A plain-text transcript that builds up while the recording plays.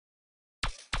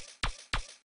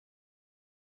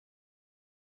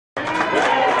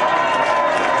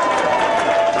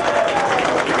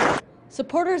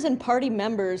Supporters and party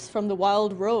members from the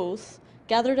Wildrose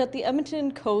gathered at the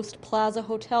Edmonton Coast Plaza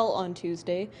Hotel on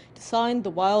Tuesday to sign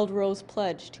the Wildrose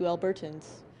Pledge to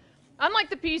Albertans. Unlike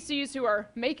the PCs who are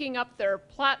making up their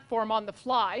platform on the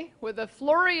fly, with a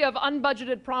flurry of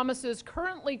unbudgeted promises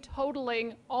currently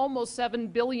totaling almost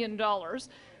 $7 billion,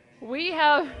 we,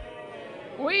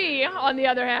 on the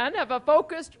other hand, have a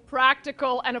focused,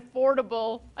 practical, and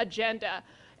affordable agenda.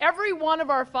 Every one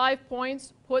of our 5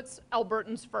 points puts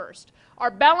Albertans first. Our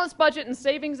Balanced Budget and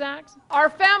Savings Act, our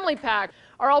Family Pack,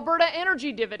 our Alberta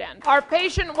Energy Dividend, our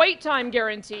Patient Wait Time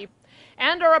Guarantee,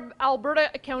 and our Alberta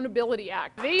Accountability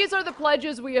Act. These are the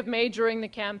pledges we have made during the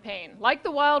campaign. Like the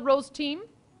Wildrose team,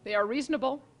 they are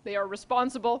reasonable, they are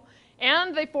responsible,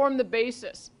 and they form the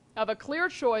basis of a clear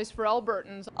choice for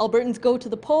Albertans. Albertans go to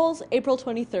the polls April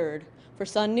 23rd. For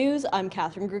Sun News, I'm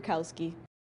Catherine Grukowski.